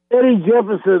Eddie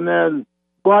Jefferson and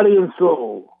Body and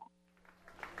Soul.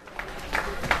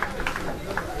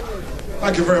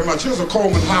 Thank you very much. Here's a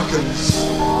Coleman Hawkins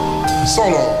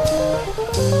solo.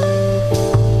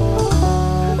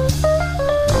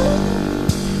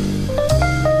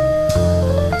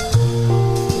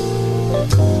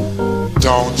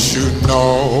 Don't you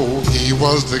know he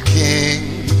was the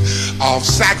king of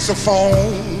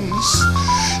saxophones?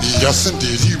 Yes,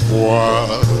 indeed he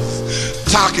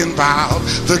was. Talking about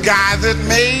the guy that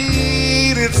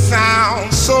made it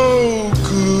sound so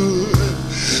good.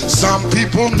 Some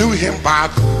people knew him by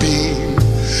the beam,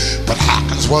 but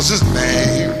Hawkins was his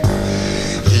name.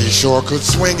 He sure could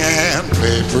swing and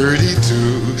play pretty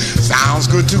too. Sounds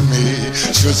good to me,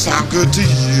 should sound good to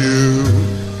you.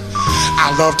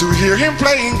 I love to hear him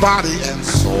playing body and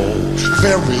soul,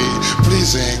 very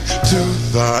pleasing to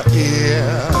the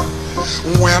ear.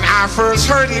 When I first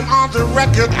heard him on the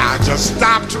record, I just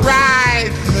stopped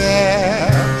right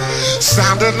there.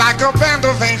 Sounded like a band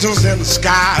of angels in the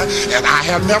sky, and I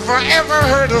have never ever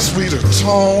heard a sweeter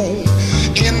tone.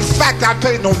 In fact, I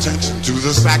paid no attention to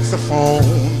the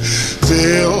saxophone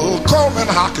till Coleman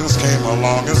Hawkins came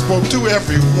along and spoke to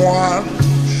everyone,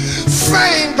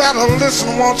 saying, better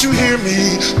listen, won't you hear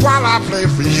me while I play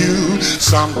for you?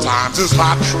 Sometimes it's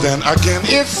hot, then again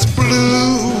it's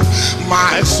blue.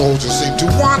 My soldiers seem to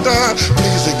wander,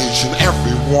 pleasing each and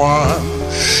every one.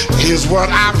 Is what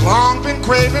I've long been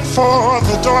craving for.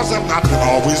 The doors have not been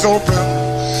always open,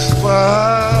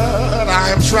 but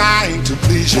I am trying to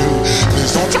please you.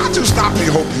 Please don't try to stop me,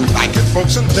 hope you like it,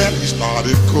 folks. And then he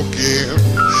started cooking.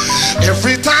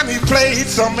 Every time he played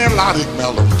some melodic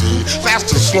melody,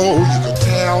 fast or slow, you could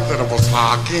tell that it was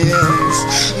Hawkins.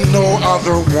 No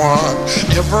other one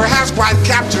ever has quite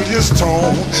captured his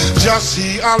tone, just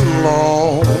he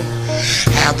alone.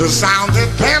 Had the sound that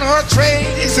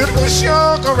penetrates, it will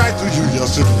sure go right through you,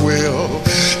 yes it will.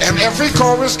 And every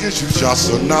chorus gives you just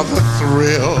another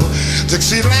thrill.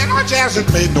 Dixieland or jazz,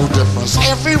 it made no difference.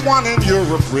 Everyone in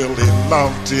Europe really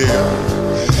loved him.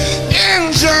 In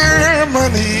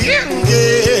Germany, in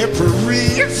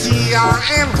Paris, in CR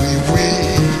and oui.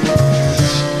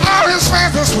 All his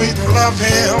fans are sweet and love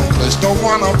him. There's no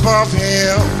one above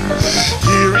him.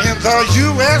 Here in the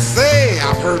USA,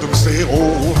 I've heard him say,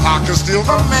 oh, Hawkins still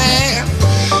the man.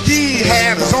 He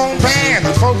had his own band,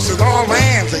 and folks in all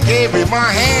lands, they gave him a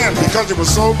hand because it was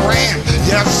so grand.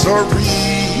 Yes,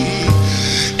 sirree.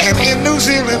 And in New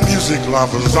Zealand, music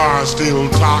lovers are still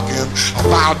talking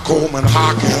about Coleman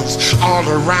Hawkins all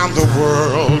around the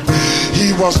world.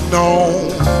 He was known.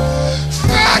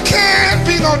 There can't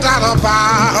be no doubt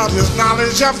about his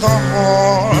knowledge of the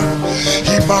horn.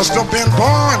 He must have been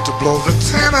born to blow the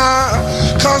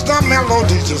tenor, cause the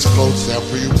melody just floats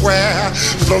everywhere,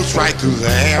 floats right through the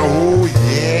air, oh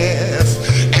yes.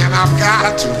 And And I've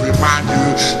got to remind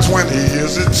you, 20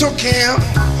 years it took him,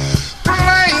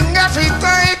 playing every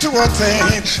day to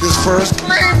attain his first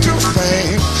claim to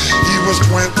fame. He was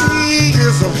 20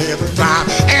 years ahead of time,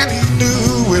 and he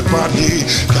knew it, but he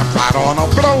kept right on a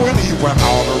blowing. He went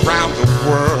all around the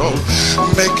world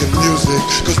making music,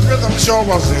 cause rhythm sure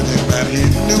was in him, and he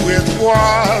knew it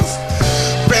was.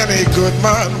 Benny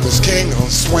Goodman was king on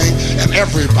swing, and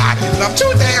everybody loved to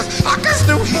dance. I just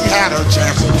knew he had a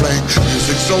chance of playing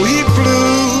music, so he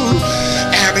blew,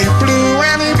 and he blew,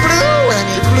 and he blew, and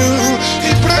he blew.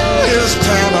 He blew his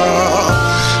tenor,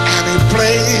 and he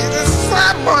played his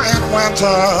summer and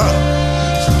winter,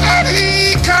 and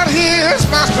he cut his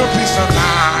masterpiece, and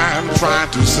I'm trying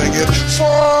to sing it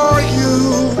for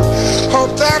you.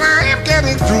 Hope that I am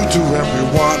getting through to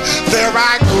everyone. There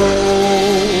I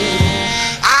go.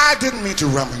 I didn't mean to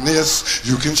reminisce.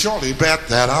 You can surely bet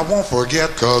that I won't forget,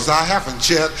 cause I haven't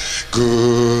yet.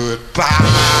 Goodbye.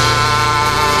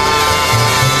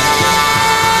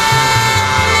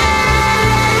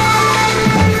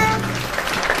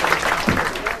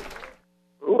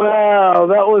 Wow,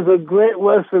 that was a great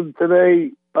lesson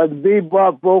today on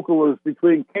bebop vocalists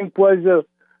between King Pleasure,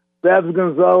 Babs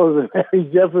Gonzalez, and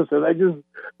Eddie Jefferson. I just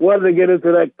wanted to get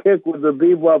into that kick with the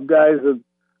bebop guys, and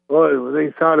oh,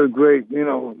 they sounded great. You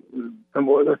know,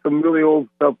 some really old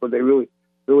stuff, but they really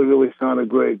sounded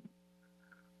great.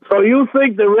 So you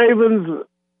think the Ravens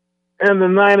and the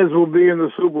Niners will be in the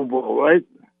Super Bowl, right?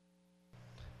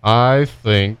 I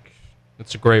think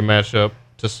it's a great matchup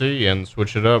to see and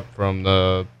switch it up from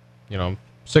the, I'm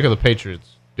sick of the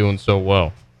Patriots doing so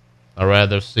well. I'd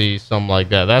rather see something like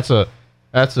that. That's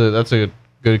a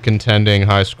good contending,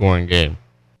 high scoring game.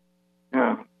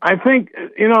 Yeah, I think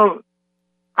either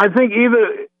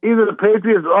the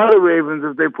Patriots or the Ravens,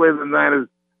 if they play the Niners,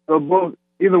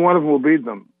 either one of them will beat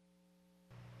them.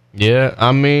 Yeah,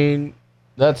 I mean,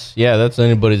 that's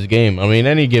anybody's game. I mean,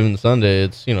 any given Sunday,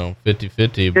 it's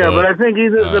 50-50. Yeah, but I think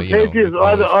either the Patriots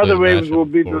or the Ravens will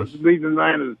beat the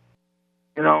Niners.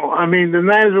 I mean, the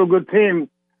Niners are a good team,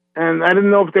 and I didn't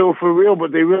know if they were for real,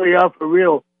 but they really are for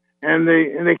real, and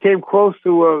they came close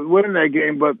to winning that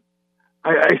game. But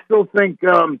I still think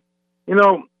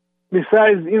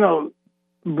besides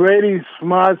Brady,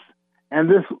 Smarts, and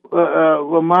this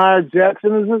Lamar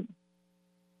Jackson, is it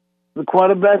the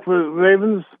quarterback for the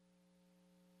Ravens?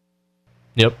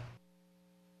 Yep.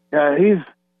 Yeah,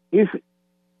 he's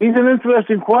an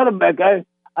interesting quarterback.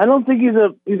 I don't think he's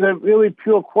a really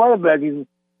pure quarterback. He's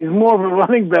more of a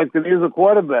running back than he is a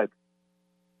quarterback.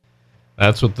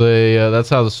 That's what that's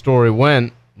how the story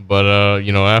went. But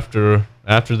after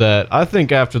that, I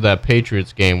think after that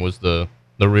Patriots game was the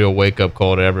real wake up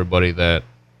call to everybody that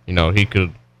he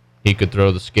could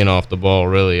throw the skin off the ball.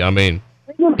 Really, I mean,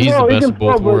 he's the best of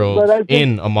both worlds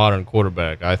in a modern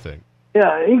quarterback, I think.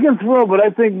 Yeah, he can throw, but I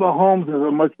think Mahomes is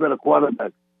a much better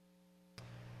quarterback.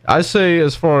 I say,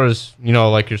 as far as,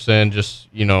 like you're saying, just,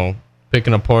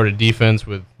 picking apart a defense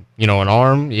with, an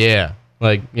arm, yeah.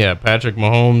 Patrick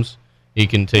Mahomes, he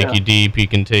can take you deep, he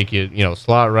can take you,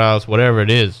 slot routes, whatever it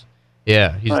is.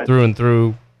 Yeah, he's through and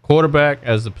through quarterback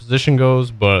as the position goes,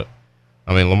 but,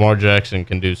 I mean, Lamar Jackson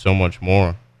can do so much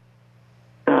more.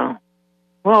 Yeah.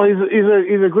 Well, he's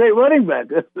a great running back.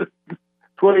 That's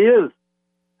what he is.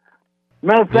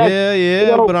 Matter of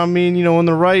fact, but I mean, in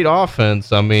the right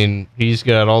offense, I mean, he's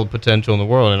got all the potential in the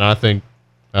world, and I think,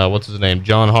 what's his name,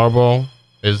 John Harbaugh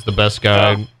is the best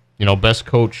guy, best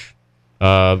coach,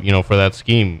 for that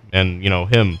scheme, and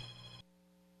him.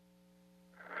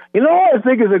 I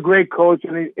think is a great coach,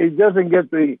 and he doesn't get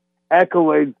the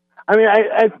accolades. I mean,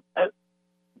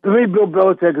 to me, Bill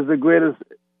Belichick is the greatest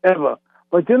ever.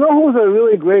 But who's a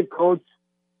really great coach,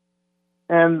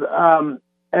 and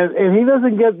he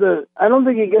doesn't get I don't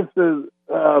think he gets the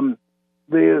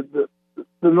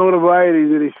notoriety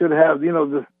that he should have.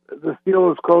 The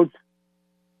Steelers coach.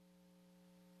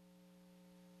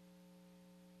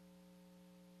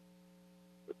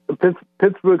 The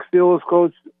Pittsburgh Steelers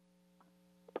coach.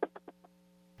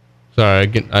 Sorry, I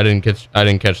didn't catch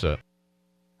that.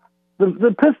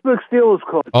 The Pittsburgh Steelers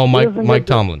coach. Oh, Mike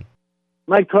Tomlin.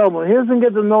 Mike Tomlin. He doesn't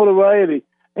get the notoriety,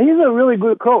 and he's a really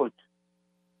good coach.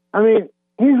 I mean,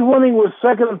 he's winning with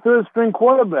second and third string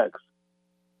quarterbacks.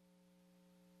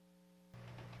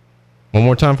 One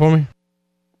more time for me.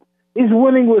 He's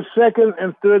winning with second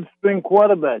and third string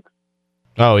quarterbacks.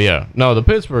 Oh yeah, no, the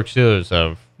Pittsburgh Steelers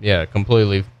have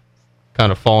completely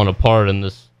kind of fallen apart in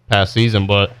this past season,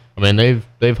 but I mean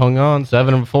they've hung on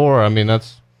 7-4. I mean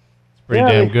that's pretty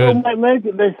damn good.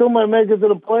 They still might make it to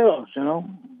the playoffs,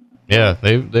 Yeah,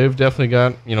 they've definitely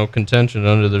got contention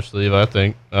under their sleeve. I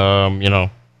think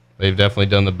they've definitely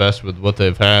done the best with what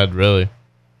they've had, really.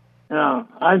 Yeah,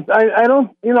 I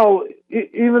don't,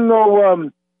 even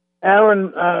though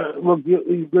Aaron looked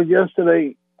good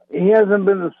yesterday, he hasn't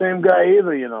been the same guy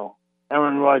either,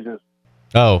 Aaron Rodgers.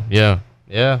 Oh, yeah.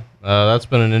 Yeah. That's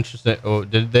been an interesting. Oh,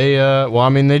 did they well, I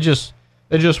mean, they just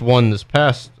won this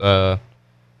past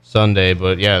Sunday,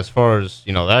 but yeah, as far as,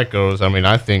 that goes, I mean,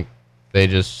 I think they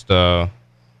just I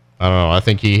don't know. I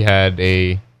think he had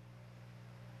a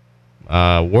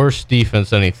worse defense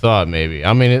than he thought, maybe.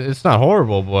 I mean, it's not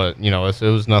horrible, but, it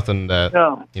was nothing that,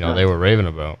 they were raving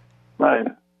about. Right.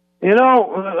 I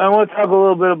want to talk a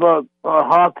little bit about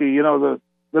hockey.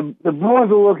 The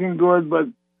Bruins are looking good, but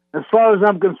as far as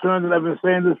I'm concerned, and I've been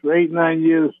saying this for 8-9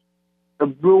 years, the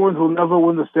Bruins will never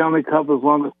win the Stanley Cup as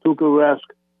long as Tuukka Rask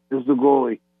is the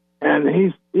goalie. And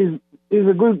he's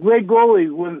a great goalie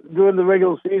during the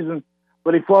regular season,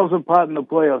 but he falls apart in the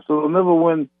playoffs, so they'll never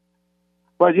win.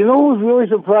 But who's really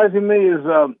surprising me is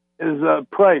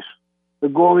Price, the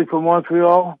goalie from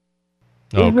Montreal.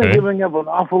 He's been giving up an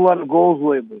awful lot of goals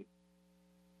lately.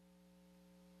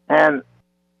 And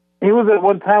he was at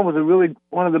one time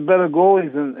one of the better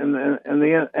goalies in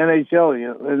the NHL,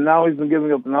 and now he's been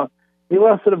giving up. Now he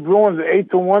lost to the Bruins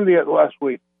 8-1 last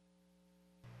week.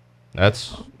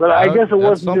 But I guess it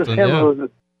wasn't just him. Yeah.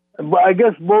 But I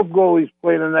guess both goalies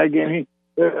played in that game.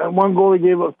 One goalie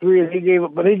gave up 3, and he gave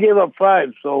up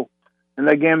 5. So in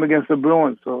that game against the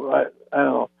Bruins. So I don't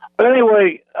know. But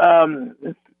anyway,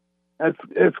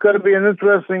 it's going to be an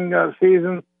interesting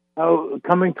season.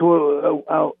 Coming to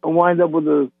a wind up with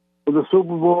the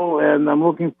Super Bowl, and I'm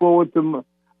looking forward to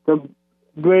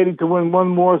Brady to win one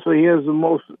more, so he has the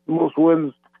most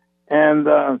wins. And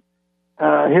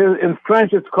here in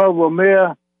French it's called Le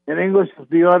Maire. In English it's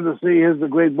Beyond the Sea. Here's the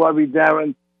great Bobby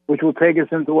Darin, which will take us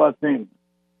into our theme.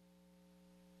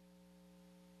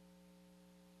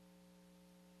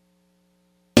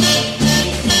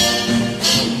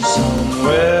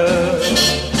 Somewhere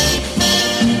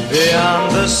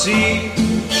beyond the sea,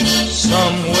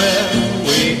 somewhere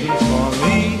waiting for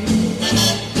me,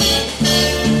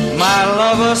 my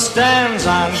lover stands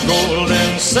on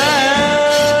golden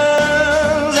sands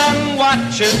and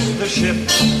watches the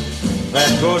ships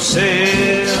that go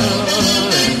sailing.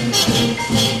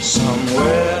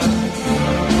 Somewhere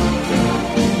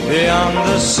beyond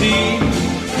the sea,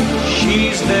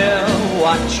 she's there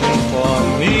watching for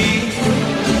me.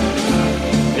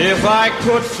 If I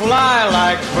could fly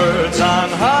like birds on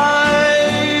high,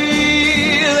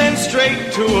 then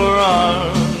straight to her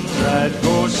arms I'd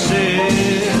go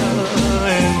sailing.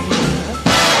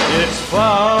 It's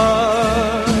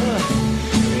far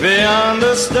beyond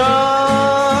the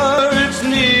star, it's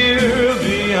near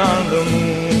beyond the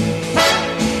moon.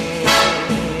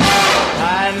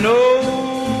 I know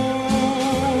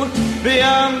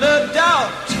beyond a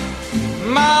doubt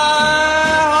my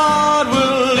heart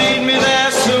will lead me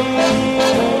there soon.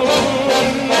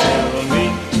 We'll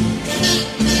meet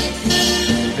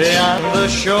beyond the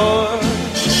shore,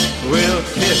 we'll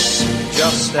kiss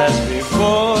just as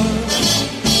before.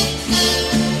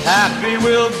 Happy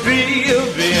we'll be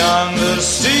beyond the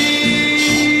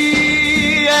sea,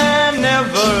 and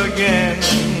never again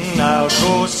I'll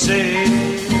go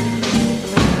sailing.